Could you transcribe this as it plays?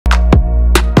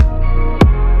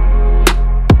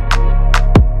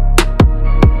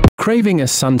Craving a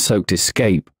sun-soaked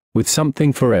escape with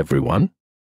something for everyone?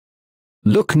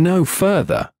 Look no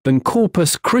further than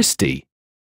Corpus Christi.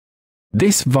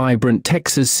 This vibrant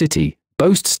Texas city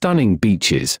boasts stunning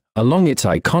beaches along its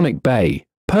iconic bay,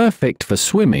 perfect for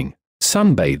swimming,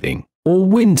 sunbathing, or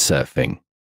windsurfing.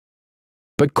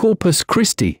 But Corpus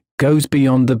Christi goes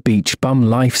beyond the beach bum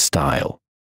lifestyle.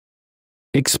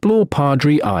 Explore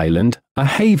Padre Island, a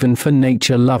haven for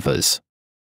nature lovers.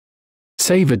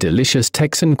 Savor delicious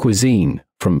Texan cuisine,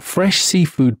 from fresh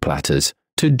seafood platters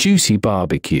to juicy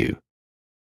barbecue.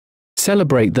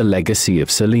 Celebrate the legacy of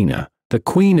Selena, the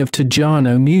queen of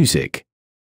Tejano music.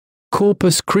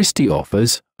 Corpus Christi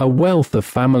offers a wealth of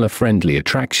family-friendly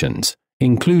attractions,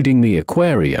 including the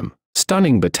aquarium,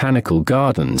 stunning botanical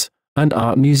gardens, and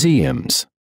art museums.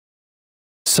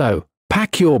 So,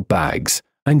 pack your bags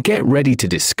and get ready to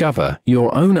discover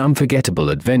your own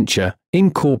unforgettable adventure in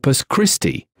Corpus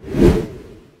Christi.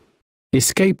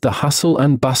 Escape the hustle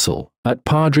and bustle at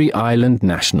Padre Island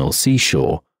National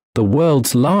Seashore, the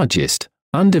world's largest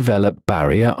undeveloped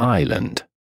barrier island.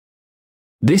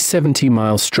 This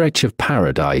 70-mile stretch of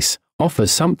paradise offers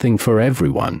something for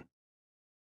everyone.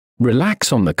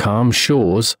 Relax on the calm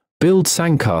shores, build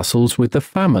sandcastles with the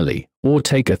family, or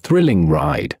take a thrilling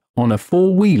ride on a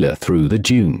four-wheeler through the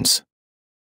dunes.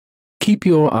 Keep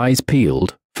your eyes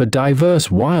peeled for diverse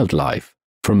wildlife,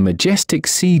 from majestic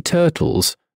sea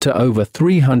turtles to over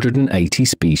 380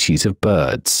 species of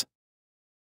birds.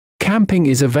 Camping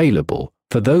is available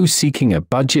for those seeking a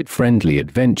budget-friendly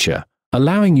adventure,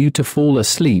 allowing you to fall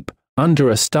asleep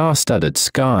under a star-studded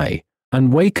sky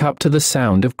and wake up to the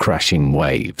sound of crashing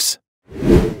waves.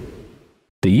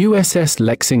 The USS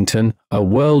Lexington, a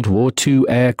World War II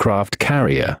aircraft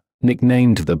carrier,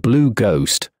 nicknamed the Blue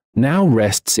Ghost, now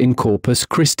rests in Corpus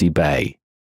Christi Bay.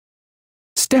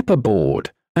 Step aboard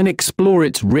and explore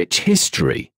its rich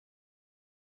history.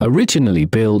 Originally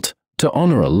built to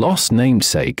honor a lost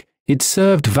namesake, it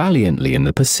served valiantly in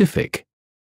the Pacific.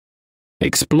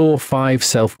 Explore 5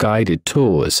 self-guided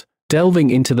tours, delving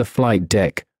into the flight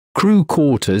deck, crew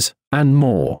quarters, and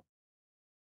more.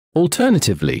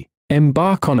 Alternatively,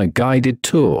 embark on a guided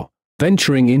tour,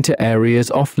 venturing into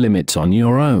areas off-limits on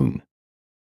your own.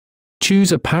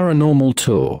 Choose a paranormal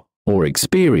tour, or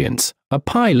experience a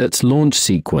pilot's launch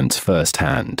sequence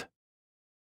firsthand.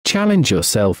 Challenge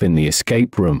yourself in the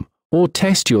escape room, or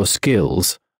test your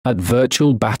skills at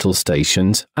virtual battle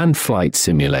stations and flight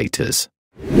simulators.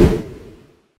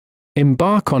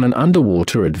 Embark on an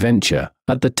underwater adventure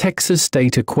at the Texas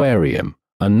State Aquarium,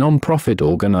 a non-profit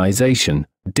organization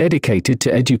dedicated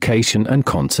to education and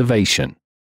conservation.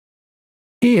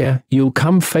 Here, you'll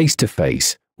come face to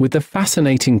face with the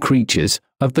fascinating creatures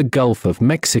of the Gulf of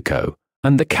Mexico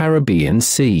and the Caribbean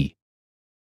Sea.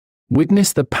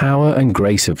 Witness the power and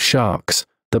grace of sharks,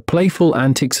 the playful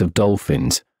antics of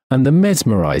dolphins, and the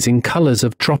mesmerizing colors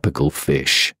of tropical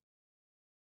fish.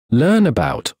 Learn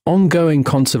about ongoing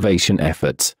conservation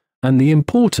efforts and the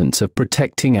importance of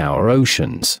protecting our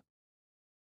oceans.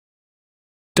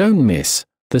 Don't miss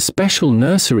the special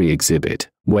nursery exhibit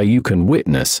where you can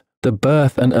witness the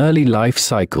birth and early life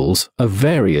cycles of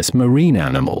various marine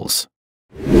animals.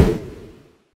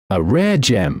 A rare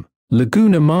gem,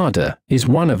 Laguna Marda is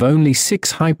one of only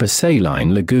 6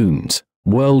 hypersaline lagoons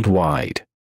worldwide.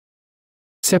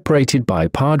 Separated by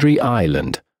Padre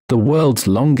Island, the world's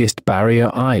longest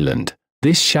barrier island,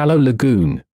 this shallow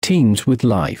lagoon teems with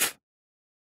life.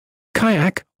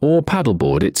 Kayak or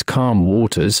paddleboard its calm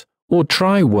waters, or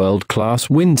try world-class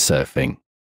windsurfing.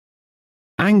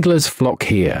 Anglers flock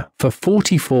here for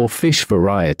 44 fish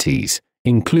varieties,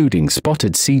 including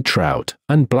spotted sea trout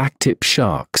and blacktip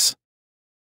sharks.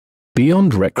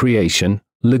 Beyond recreation,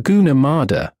 Laguna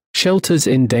Marda shelters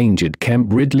endangered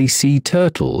Kemp Ridley sea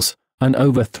turtles and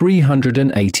over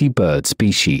 380 bird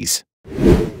species.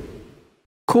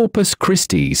 Corpus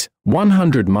Christi's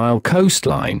 100-mile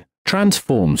coastline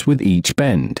transforms with each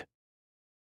bend.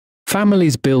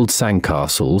 Families build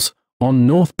sandcastles on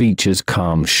North Beach's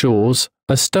calm shores,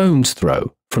 a stone's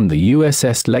throw from the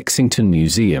USS Lexington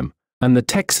Museum and the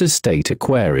Texas State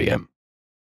Aquarium.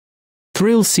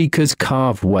 Thrill seekers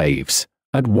carve waves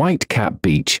at Whitecap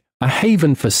Beach, a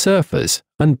haven for surfers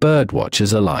and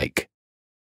birdwatchers alike.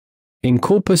 In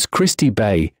Corpus Christi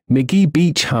Bay, McGee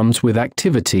Beach hums with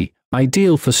activity,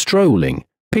 ideal for strolling,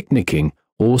 picnicking,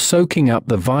 or soaking up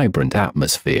the vibrant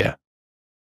atmosphere.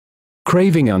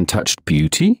 Craving untouched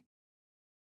beauty?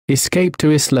 Escape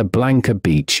to Isla Blanca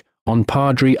Beach on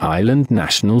Padre Island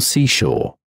National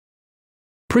Seashore.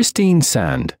 Pristine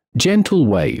sand, gentle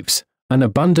waves, and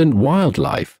abundant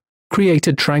wildlife create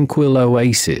a tranquil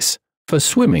oasis for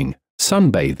swimming,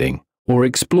 sunbathing, or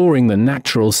exploring the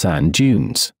natural sand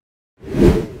dunes.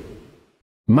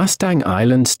 Mustang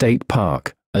Island State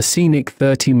Park, a scenic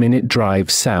 30-minute drive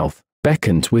south,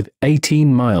 beckons with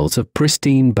 18 miles of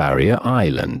pristine barrier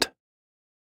island.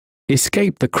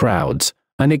 Escape the crowds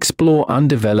and explore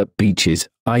undeveloped beaches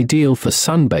ideal for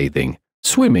sunbathing,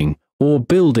 swimming, or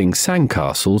building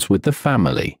sandcastles with the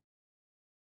family.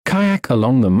 Kayak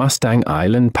along the Mustang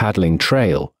Island Paddling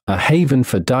Trail, a haven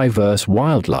for diverse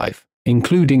wildlife,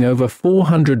 including over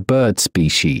 400 bird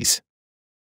species.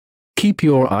 Keep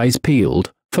your eyes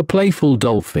peeled for playful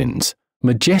dolphins,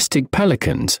 majestic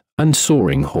pelicans, and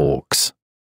soaring hawks.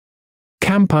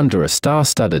 Camp under a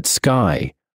star-studded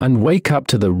sky and wake up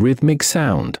to the rhythmic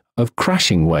sound of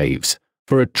crashing waves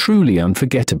for a truly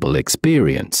unforgettable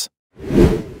experience.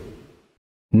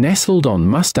 Nestled on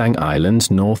Mustang Island's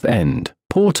north end,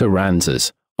 Port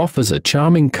Aransas offers a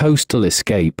charming coastal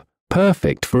escape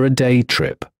perfect for a day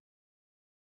trip.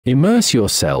 Immerse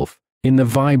yourself in the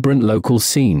vibrant local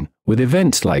scene with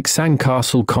events like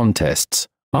sandcastle contests,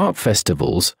 art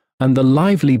festivals, and the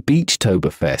lively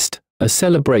Beachtoberfest, a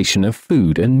celebration of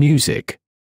food and music.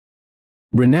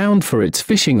 Renowned for its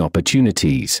fishing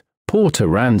opportunities, Port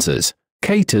Aransas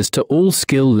caters to all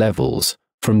skill levels,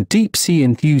 from deep-sea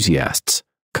enthusiasts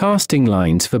casting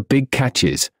lines for big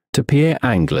catches to pier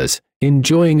anglers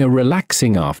enjoying a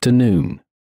relaxing afternoon.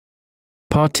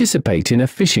 Participate in a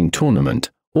fishing tournament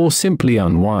or simply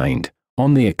unwind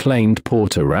on the acclaimed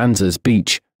Port Aransas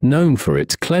beach, known for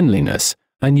its cleanliness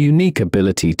and unique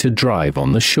ability to drive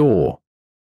on the shore.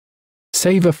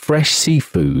 Savor fresh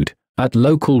seafood at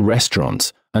local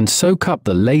restaurants and soak up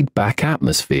the laid-back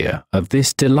atmosphere of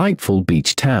this delightful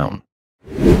beach town.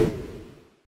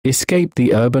 Escape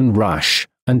the urban rush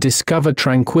and discover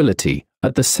tranquility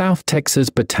at the South Texas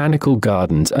Botanical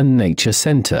Gardens and Nature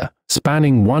Center,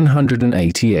 spanning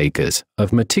 180 acres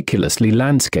of meticulously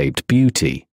landscaped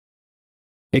beauty.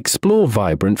 Explore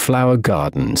vibrant flower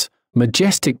gardens,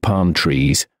 majestic palm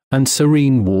trees, and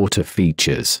serene water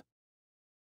features.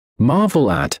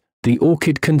 Marvel at the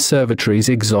Orchid Conservatory's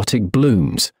exotic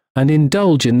blooms and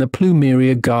indulge in the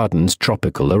Plumeria Garden's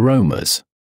tropical aromas.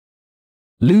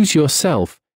 Lose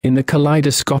yourself in the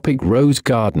kaleidoscopic rose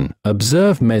garden,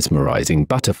 observe mesmerizing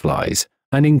butterflies,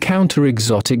 and encounter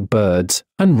exotic birds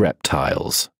and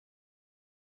reptiles.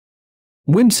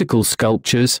 Whimsical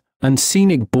sculptures and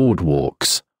scenic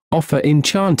boardwalks offer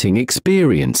enchanting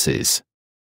experiences.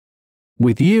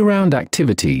 With year-round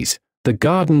activities, the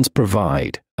gardens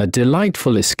provide a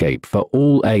delightful escape for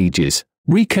all ages,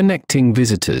 reconnecting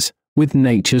visitors with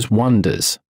nature's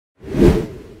wonders.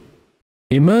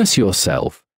 Immerse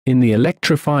yourself in the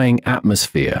electrifying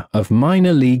atmosphere of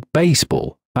minor league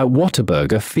baseball at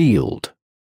Whataburger Field.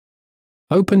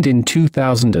 Opened in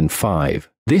 2005,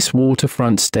 this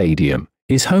waterfront stadium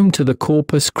is home to the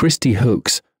Corpus Christi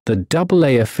Hooks, the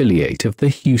AA affiliate of the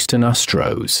Houston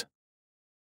Astros.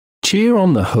 Cheer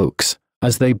on the Hooks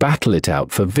as they battle it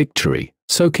out for victory,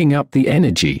 soaking up the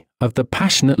energy of the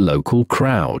passionate local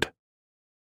crowd.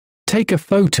 Take a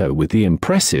photo with the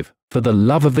impressive "For the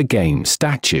Love of the Game"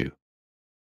 statue.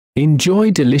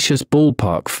 Enjoy delicious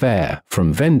ballpark fare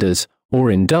from vendors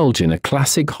or indulge in a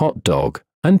classic hot dog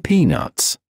and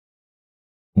peanuts.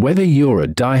 Whether you're a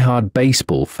die-hard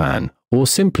baseball fan or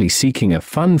simply seeking a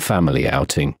fun family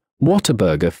outing,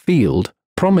 Whataburger Field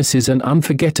promises an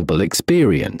unforgettable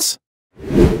experience.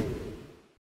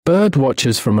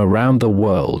 Birdwatchers from around the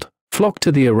world flock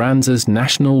to the Aransas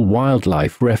National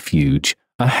Wildlife Refuge,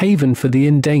 a haven for the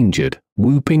endangered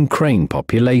whooping crane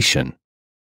population.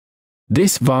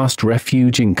 This vast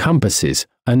refuge encompasses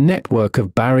a network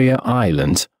of barrier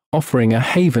islands offering a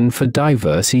haven for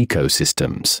diverse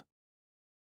ecosystems.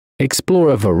 Explore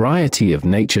a variety of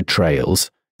nature trails,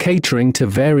 catering to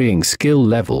varying skill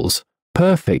levels,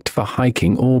 perfect for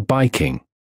hiking or biking.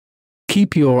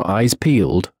 Keep your eyes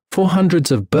peeled for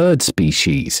hundreds of bird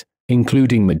species,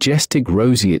 including majestic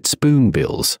roseate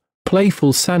spoonbills,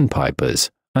 playful sandpipers,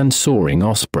 and soaring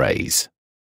ospreys.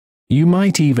 You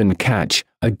might even catch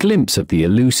a glimpse of the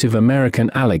elusive American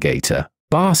alligator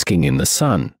basking in the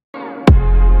sun.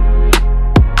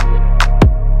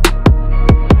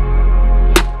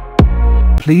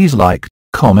 Please like,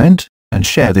 comment, and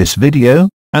share this video,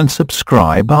 and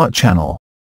subscribe our channel.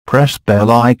 Press bell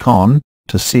icon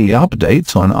to see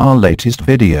updates on our latest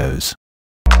videos.